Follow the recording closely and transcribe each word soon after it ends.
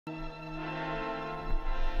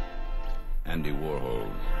Andy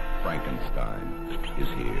Warhol's Frankenstein is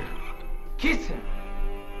here. Kiss him!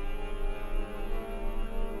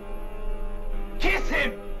 Kiss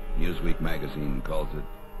him! Newsweek magazine calls it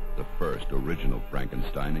the first original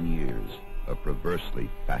Frankenstein in years. A perversely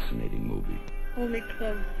fascinating movie. Hold me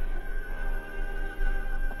close.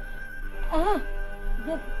 Ah!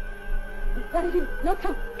 Daddy, not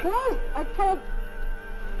so close! I can't...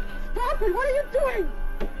 Stop it! What are you doing?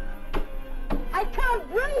 I can't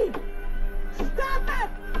breathe! Stop it!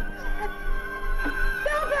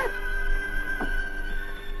 Stop it!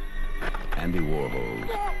 Andy Warhol's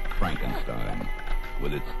Frankenstein,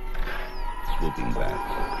 with its swooping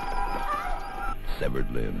bats, severed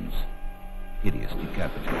limbs, hideous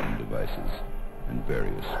decapitating devices, and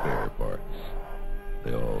various spare parts.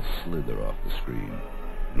 They all slither off the screen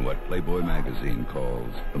in what Playboy magazine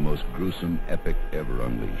calls the most gruesome epic ever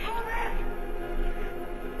unleashed.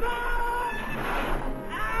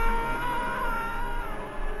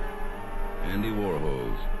 Andy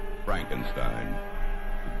Warhol's Frankenstein,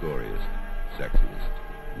 the goriest, sexiest,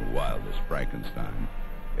 and wildest Frankenstein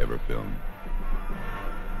ever filmed.